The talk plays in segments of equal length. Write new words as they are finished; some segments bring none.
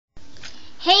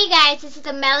Hey guys, this is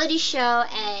the Melody Show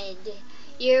and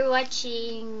you're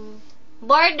watching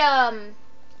Boredom.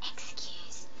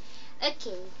 Excuse.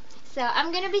 Okay, so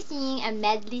I'm gonna be singing a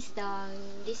medley song.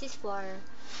 This is for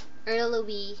Earl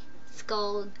Louis. It's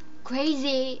called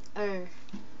Crazy Okay,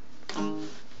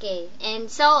 and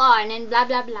so on and blah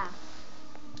blah blah.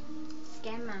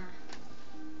 Schema.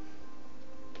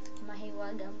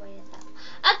 Mahiwaga mo yata.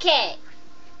 Okay.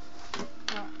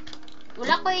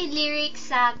 Wala ko yung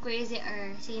lyrics sa Crazy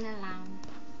Sige na lang.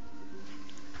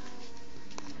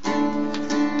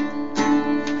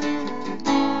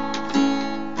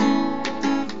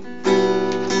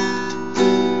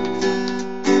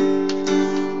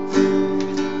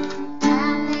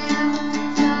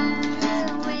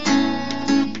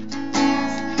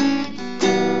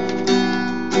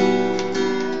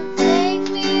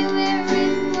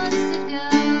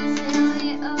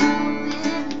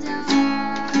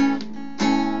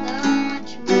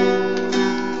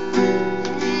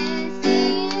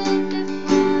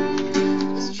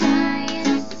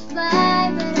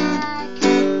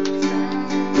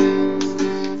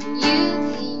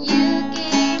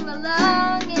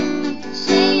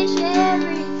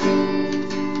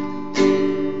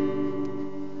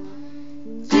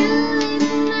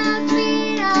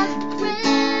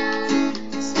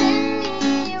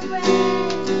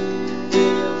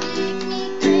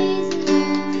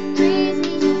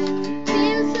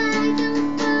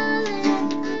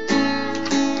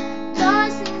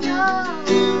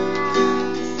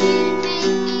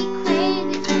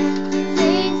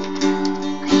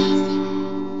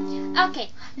 Okay,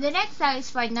 the next song is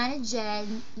for Nana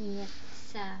Jen.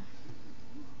 It's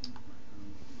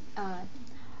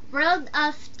World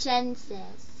of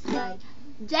Chances by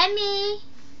Demi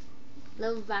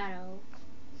Lovato.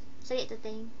 Say it to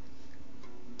thing.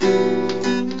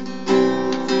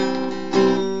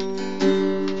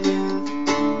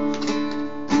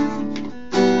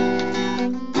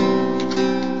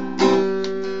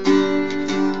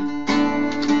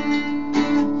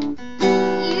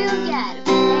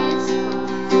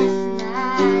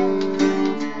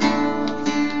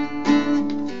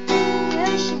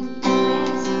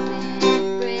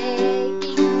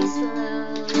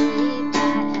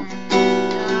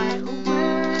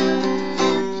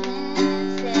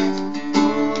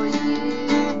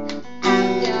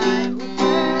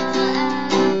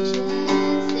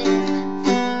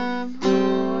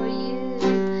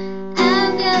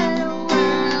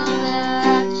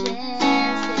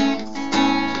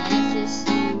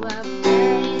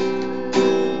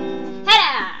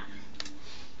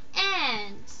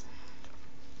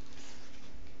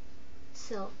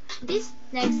 So, this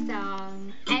next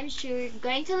song, I'm sure you're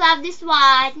going to love this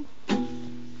one.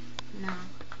 No.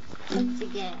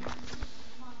 Sige.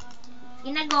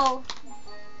 Gonna go.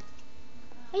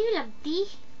 Are you lovely?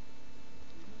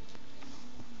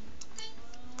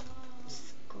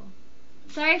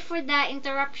 Sorry for the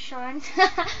interruption.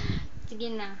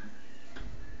 Sige na.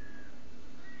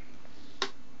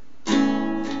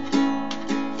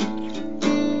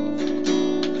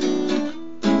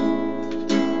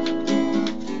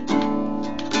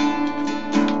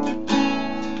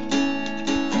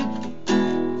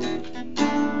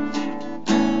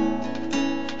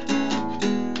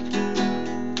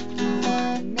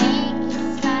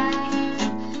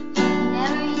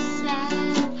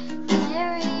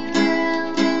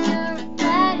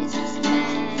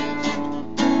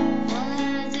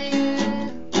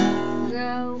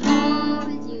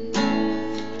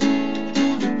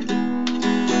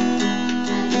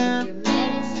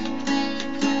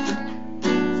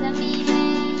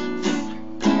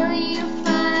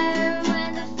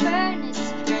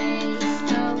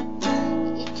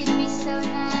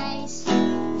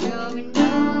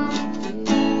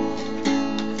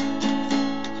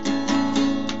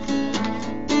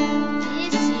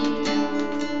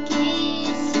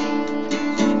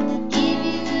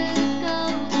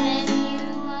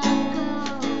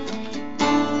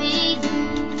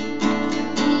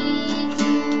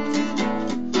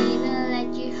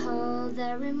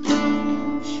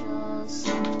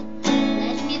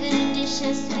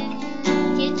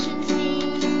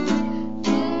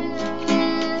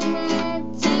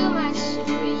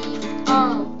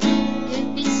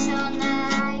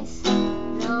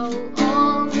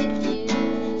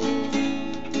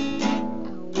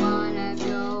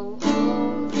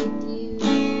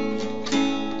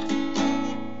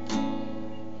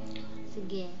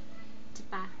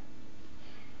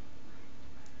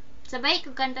 Sabay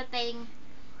ko kanta tayong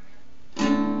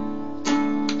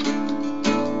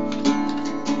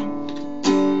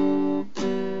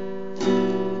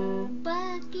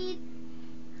bakit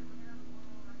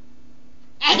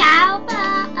How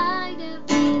about I don't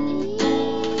believe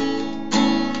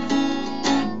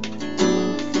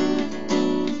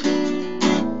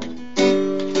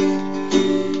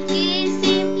you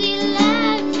simply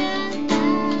left us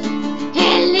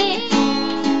Hello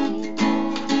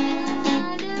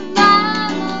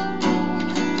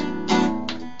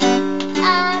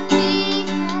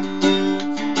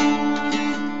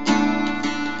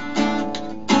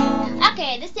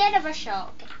Okay, that's the end of our show.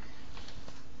 Okay.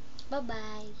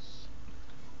 Bye-bye.